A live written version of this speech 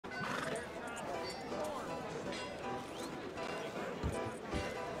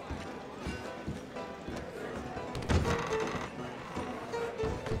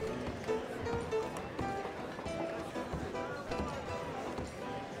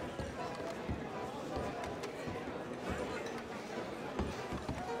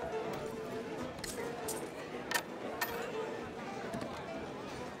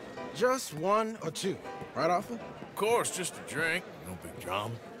Just one or two, right, Arthur? Of course, just a drink. No big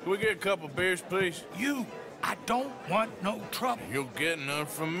drama. Can we get a couple beers, please? I don't want no trouble. You'll get none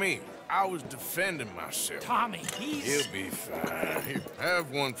from me. I was defending myself. Tommy, he's... He'll be fine. Here,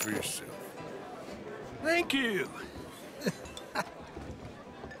 have one for yourself. Thank you.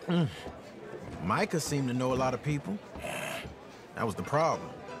 Micah seemed to know a lot of people. That was the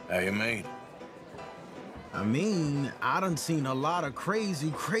problem. How you mean? I mean, I done seen a lot of crazy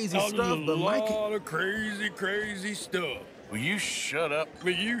stuff, but Micah... A lot of crazy stuff. Will you shut up?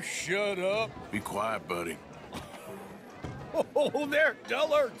 Will you shut up? Be quiet, buddy. Oh, they're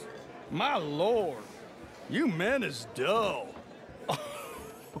dullards. My lord. You men is dull.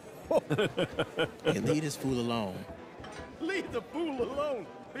 Hey, leave this fool alone. Leave the fool alone.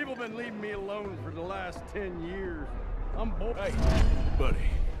 People been leaving me alone for the last 10 years. I'm bored. Hey, buddy,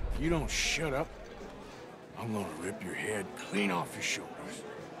 if you don't shut up, I'm gonna rip your head clean off your shoulders.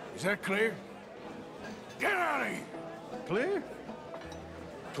 Is that clear? Get out of here! Clear?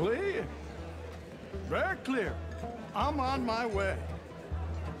 Clear? Very clear. I'm on my way.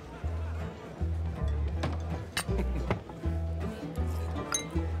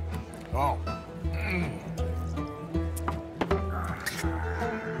 Oh.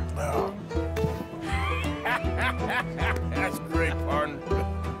 Oh. That's great, partner.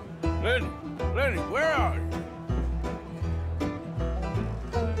 Lenny, where are you?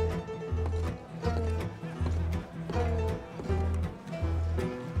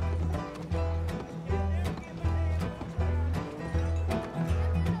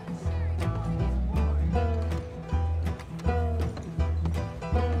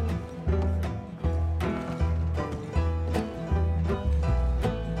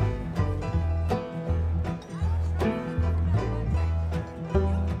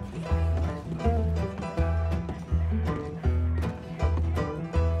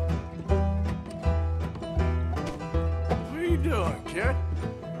 Kid?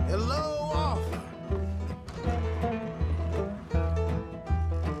 Hello, Arthur.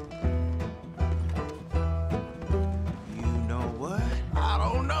 You know what? I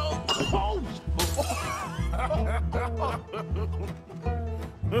don't know.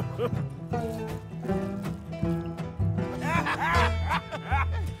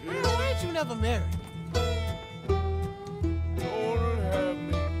 Why ain't you never married? Lord have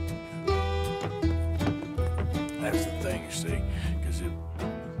me. That's the thing, you see.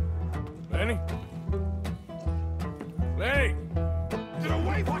 Lenny? Lenny! Get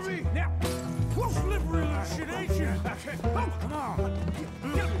away from me! Now, who's slippery little shit, ain't you? Come on.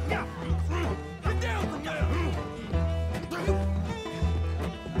 Get down from there!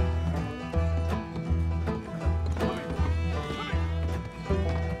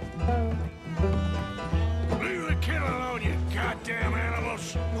 Leave the kid alone, you goddamn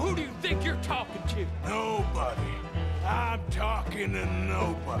animals! Who do you think you're talking to? Nobody. I'm talking to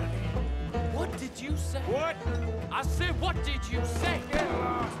nobody. What did you say? What? I said, what did you say? Get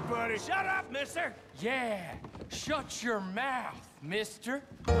lost, buddy. Shut up, mister! Yeah, shut your mouth, mister.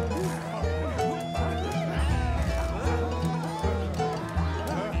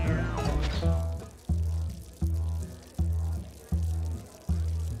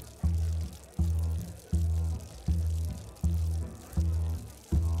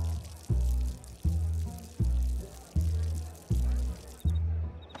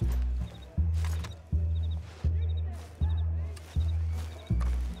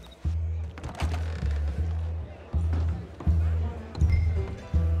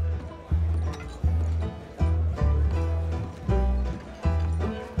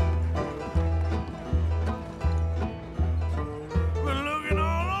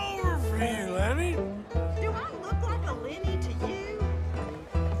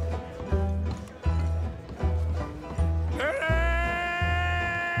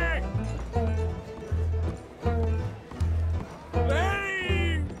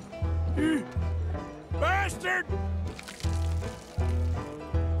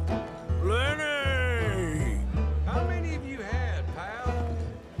 Lenny! How many of you had, pal?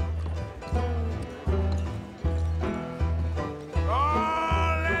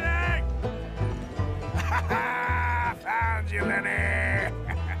 Oh, Lenny! Found you, Lenny!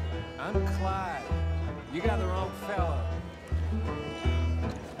 I'm Clyde. You got the wrong fella.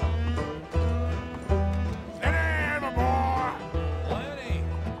 Lenny, my boy! Lenny,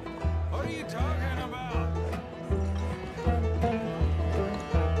 what are you talking about?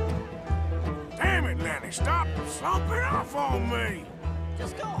 Damn it, Lenny, stop slumping off on me!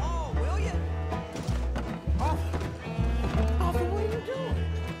 Just go home, will you? Arthur, what are you doing?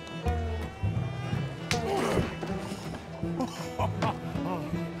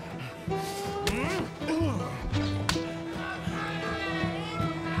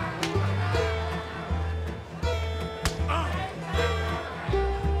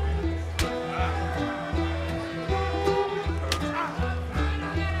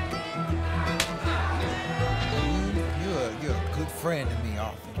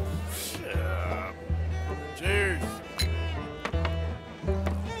 Cheers.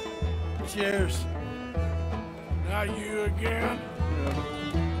 Cheers. Not you again?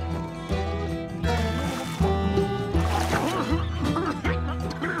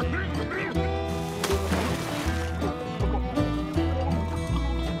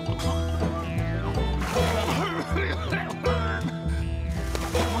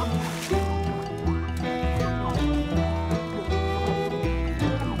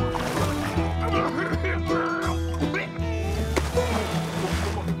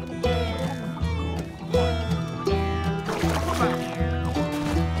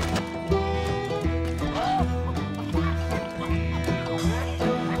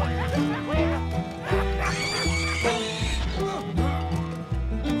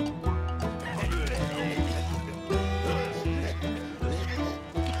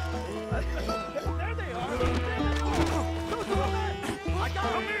 There they are. Who's doing that? I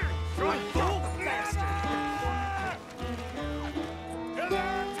got him here. Try to kill the bastard. Come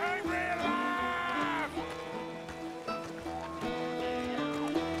on, take me alive!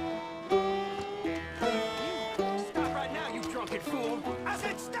 Stop right now, you drunken fool! I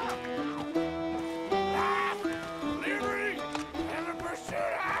said stop! Ah! Liberty and the pursuit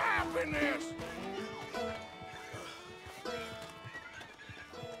of happiness!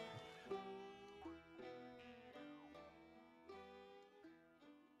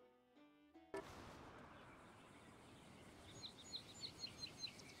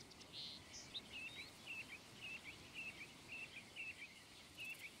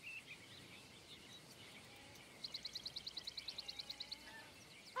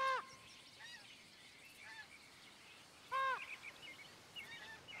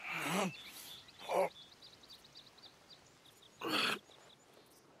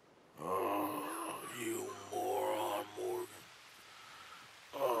 You moron, Morgan.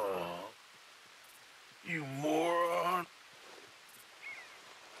 Oh, you moron.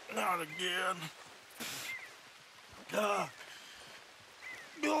 Not again. Ah.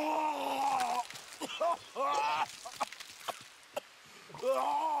 Oh.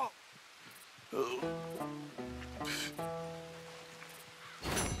 Oh.